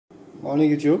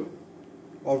Morning YouTube,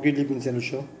 of Great Living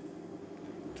Solution.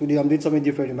 Today I'm doing something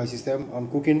different in my system. I'm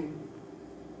cooking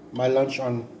my lunch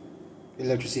on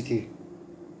electricity.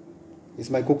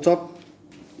 It's my cooktop.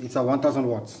 It's at 1000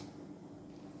 watts.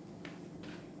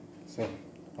 So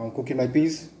I'm cooking my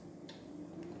peas.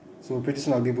 So pretty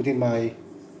soon I'll be putting my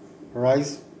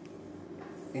rice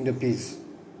in the peas.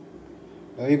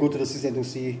 Now we go to the system to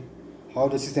see how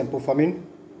the system performing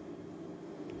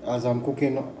as I'm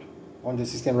cooking on the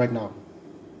system right now.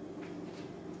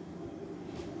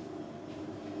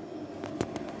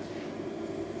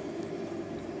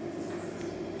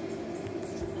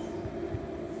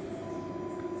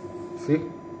 See,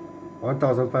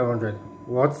 1500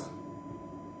 watts,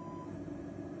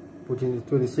 putting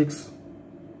 26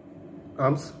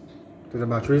 amps to the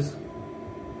batteries.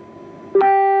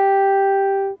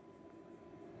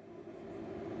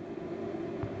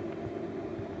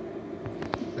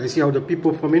 Let's see how the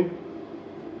people performing.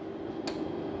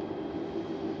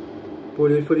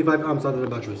 Pulling 45 amps out of the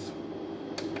batteries.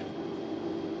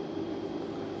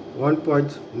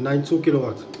 1.92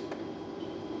 kilowatts.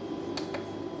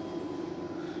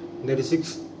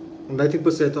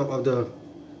 19% of the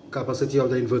capacity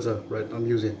of the inverter, right, I'm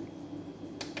using.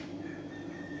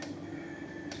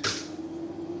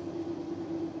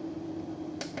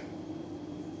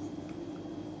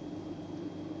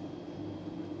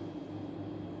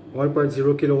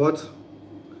 .0 kilowatts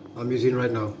I'm using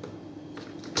right now.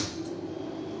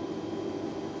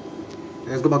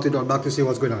 Let's go back to the back to see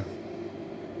what's going on.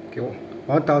 Okay,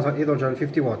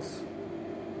 1850 watts.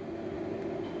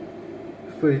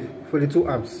 42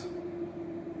 amps.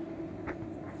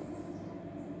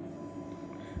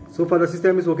 So far the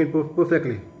system is working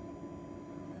perfectly,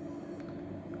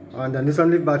 and the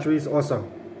NISSAN Leaf battery is awesome.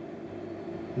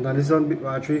 The NISSAN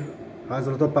battery has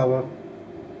a lot of power.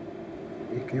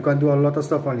 You can do a lot of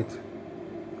stuff on it.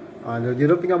 And the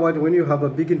other thing about it, when you have a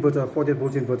big inverter, 40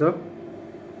 volt inverter,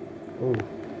 oh,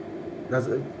 that's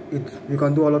it. You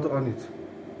can do a lot on it.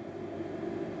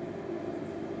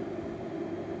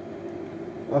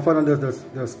 Often there's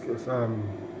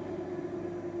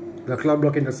the cloud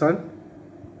blocking the sun.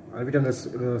 Every time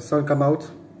the sun come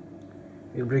out,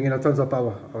 it bring in a tons of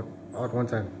power out one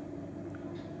time.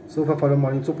 So far for the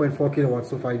morning, 2.4 kilowatts.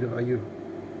 So far I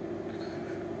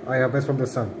harvest from the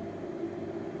sun.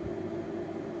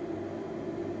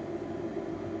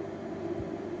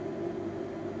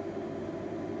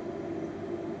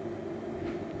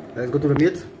 Let's go to the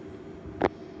meat.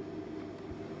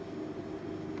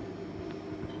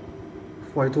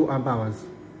 42 amp hours.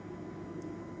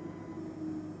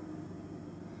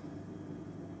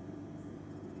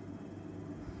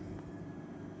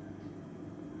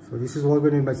 So this is what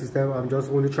going in my system. I'm just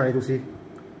only trying to see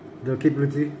the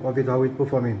capability of it, how it's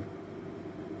performing.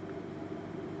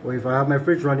 Or if I have my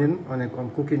fridge running and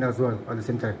I'm cooking as well at the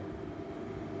same time.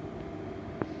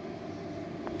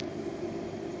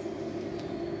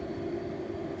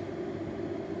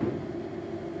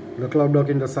 The cloud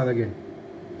blocking the sun again.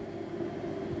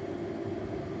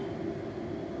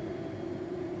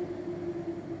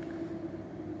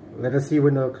 Let us see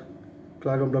when the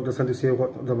cloud don't block the sun to see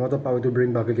what the amount of power to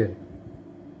bring back again.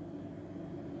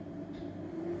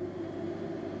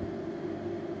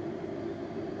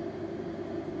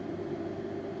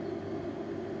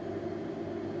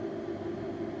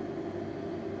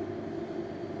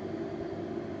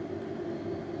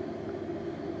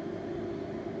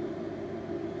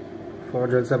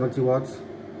 .470 watts.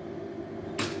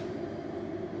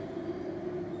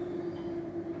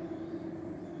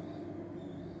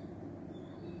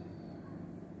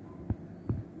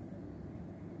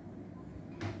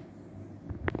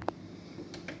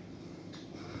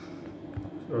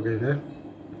 Okay, there,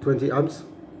 20 amps.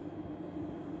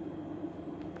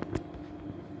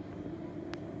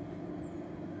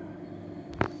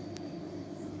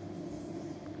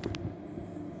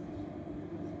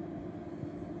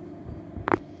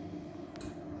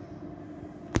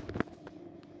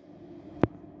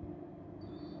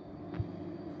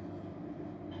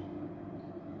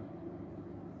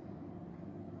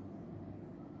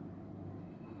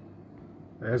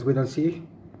 Let's wait and see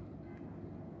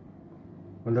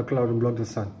when the cloud will block the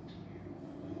sun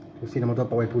to see the amount of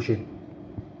power pushing.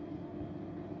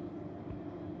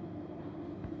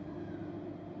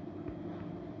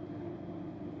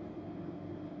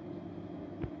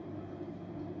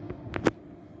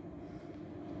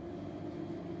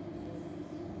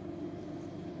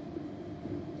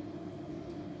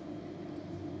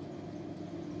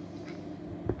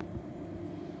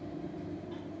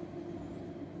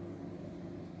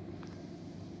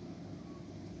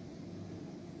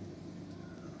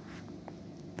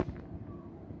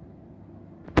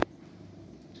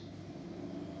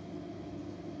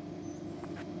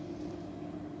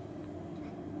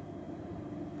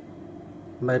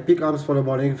 My peak amps for the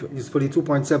morning is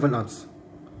 42.7 amps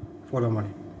for the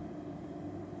morning.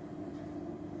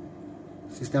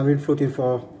 System will floating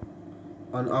for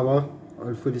an hour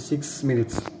and 46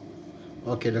 minutes.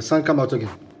 Okay, the sun come out again.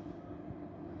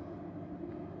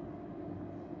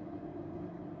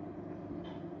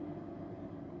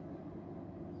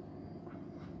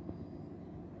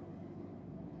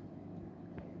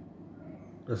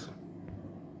 Yes.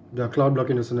 The cloud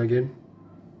blocking the sun again.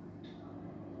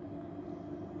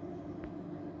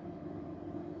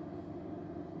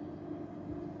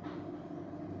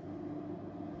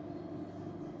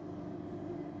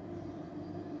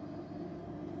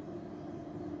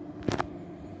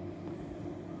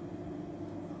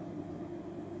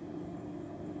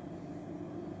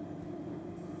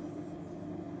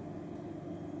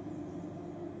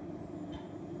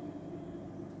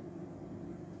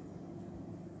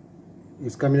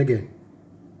 It's coming again.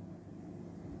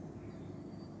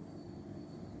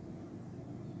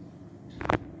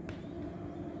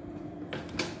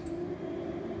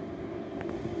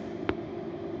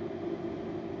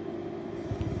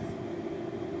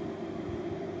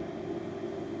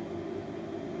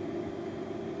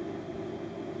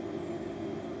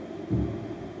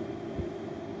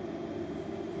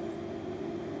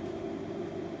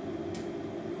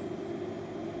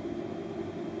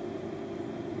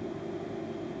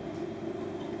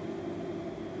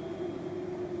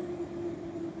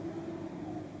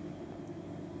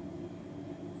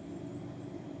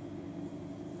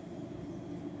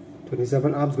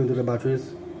 $27 amps going to the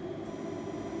batteries.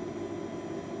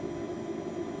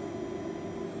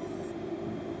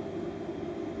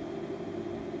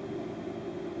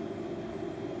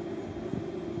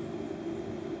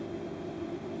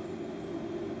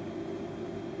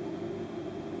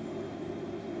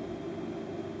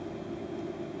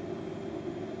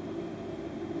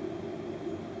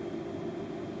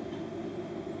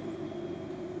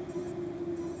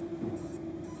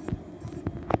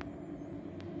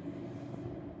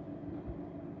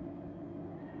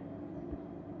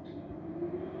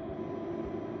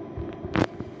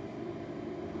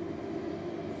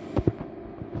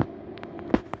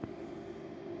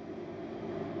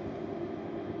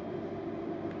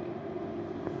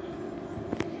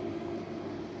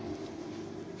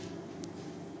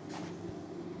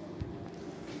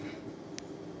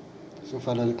 So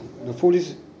far the food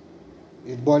is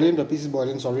boiling, the piece is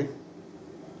boiling, sorry.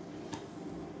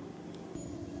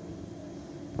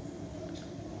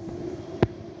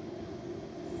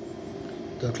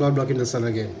 The cloud blocking the sun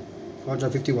again.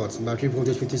 450 watts, battery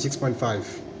voltage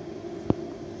 56.5.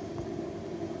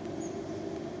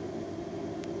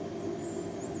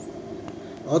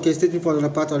 Okay, stay tuned for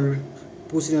another part. I'll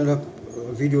post another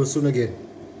video soon again.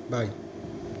 Bye.